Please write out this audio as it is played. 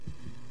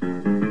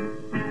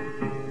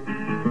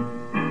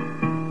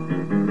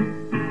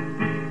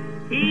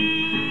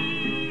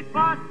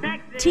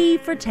T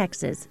for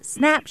Texas,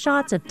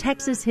 snapshots of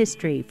Texas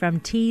history from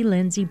T.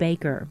 Lindsay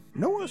Baker.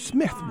 Noah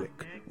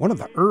Smithwick, one of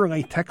the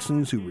early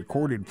Texans who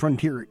recorded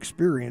frontier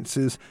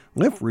experiences,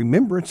 left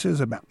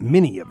remembrances about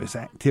many of his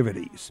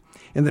activities.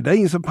 In the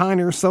days of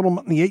pioneer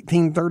settlement in the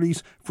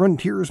 1830s,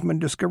 frontiersmen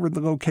discovered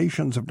the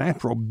locations of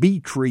natural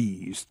bee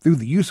trees through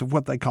the use of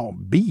what they call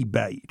bee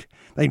bait.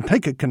 They'd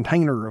take a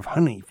container of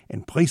honey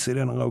and place it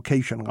in a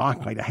location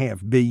likely to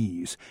have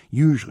bees,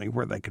 usually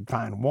where they could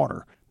find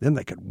water. Then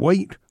they could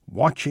wait,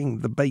 watching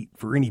the bait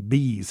for any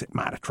bees it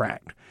might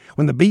attract.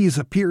 When the bees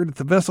appeared at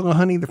the vessel of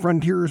honey, the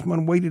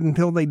frontiersmen waited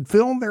until they'd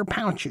filled their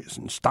pouches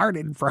and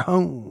started for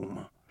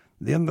home.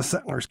 Then the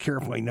settlers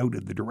carefully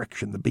noted the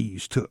direction the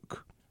bees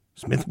took.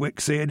 Smithwick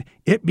said,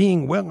 it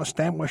being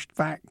well-established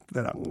fact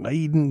that a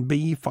laden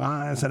bee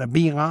flies in a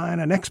beeline,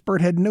 an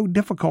expert had no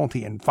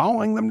difficulty in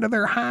following them to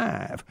their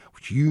hive,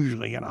 which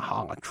usually in a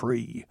hollow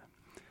tree.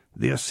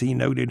 This, he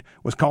noted,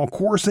 was called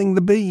coursing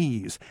the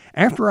bees.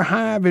 After a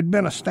hive had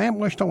been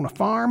established on a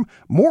farm,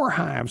 more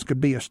hives could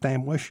be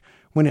established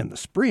when in the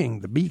spring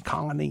the bee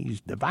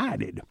colonies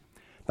divided.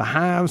 The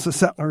hives the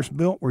settlers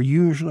built were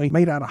usually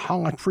made out of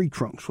hollow tree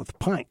trunks with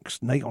planks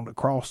nailed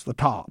across the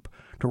top.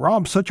 To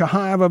rob such a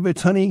hive of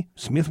its honey,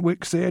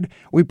 Smithwick said,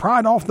 we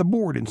pried off the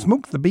board and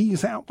smoked the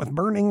bees out with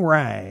burning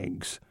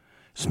rags.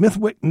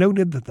 Smithwick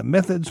noted that the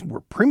methods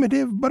were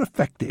primitive but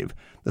effective.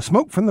 The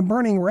smoke from the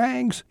burning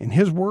rags, in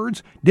his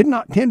words, did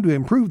not tend to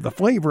improve the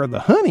flavor of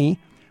the honey,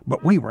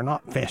 but we were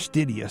not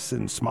fastidious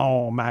in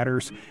small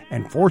matters,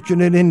 and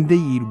fortunate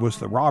indeed was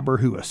the robber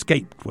who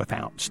escaped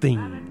without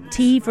sting.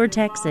 T for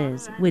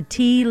Texas with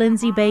T.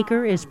 Lindsay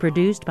Baker is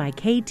produced by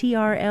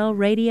KTRL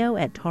Radio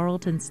at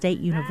Tarleton State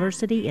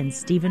University in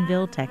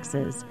Stephenville,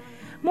 Texas.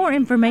 More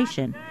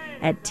information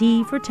at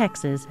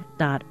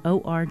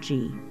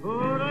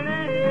tfortexas.org.